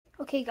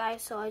Okay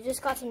guys, so I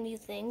just got some new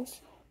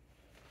things.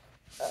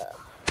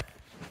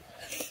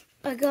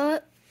 I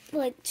got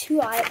like 2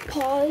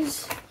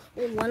 iPods,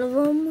 and one of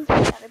them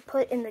that I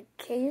put in the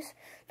case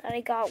that I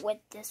got with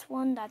this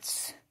one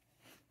that's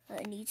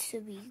needs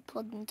to be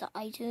plugged into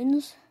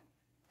iTunes.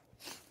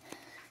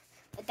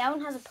 But that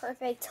one has a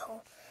perfect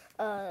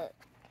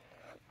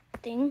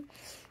thing,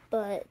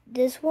 but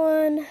this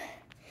one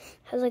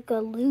has like a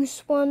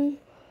loose one.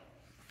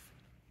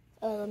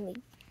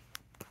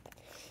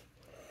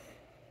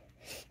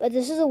 But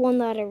this is the one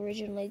that I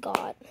originally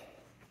got.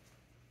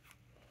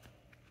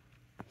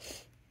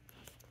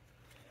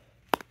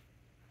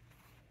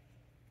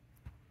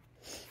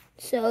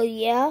 So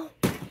yeah.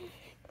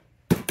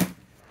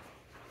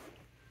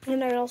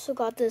 And I also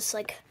got this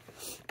like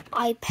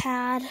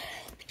iPad,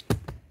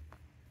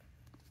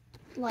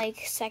 like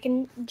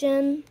 2nd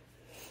gen.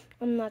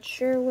 I'm not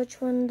sure which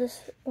one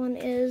this one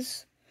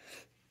is,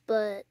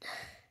 but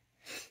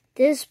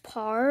this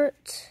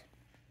part,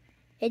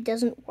 it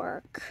doesn't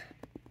work.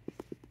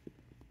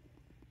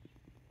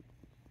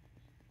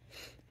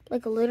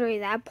 Like literally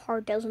that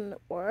part doesn't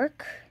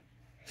work.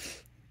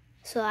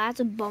 So that's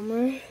a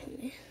bummer.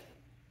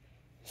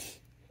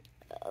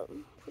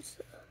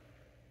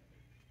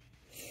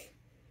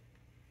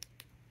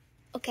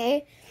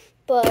 Okay,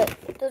 but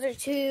those are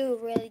 2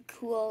 really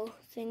cool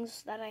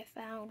things that I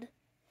found.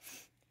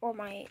 Or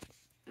my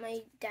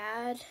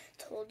dad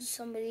told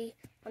somebody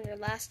on their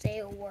last day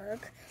of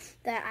work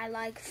that I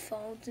like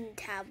phones and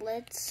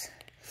tablets,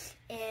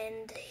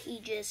 and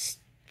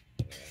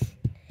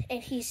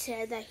he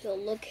said that he'll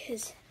look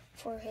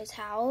for his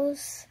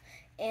house,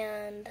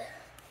 and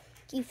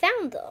he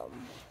found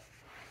them.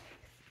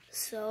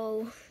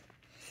 So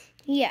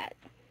yeah,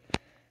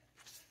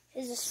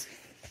 those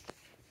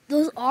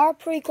are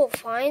pretty cool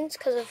finds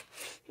because I've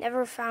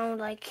never found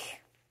like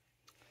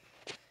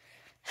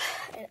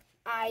an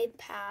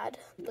iPad,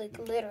 like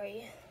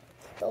literally.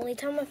 The only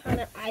time I found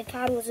an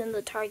iPad was in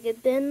the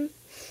Target bin,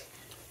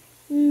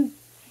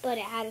 but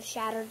it had a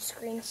shattered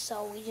screen,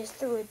 so we just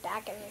threw it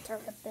back in the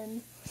Target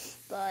bin.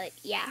 But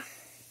yeah.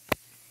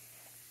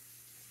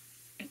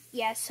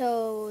 Yeah,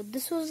 so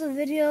this was the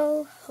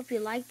video. Hope you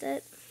liked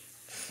it.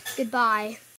 Goodbye.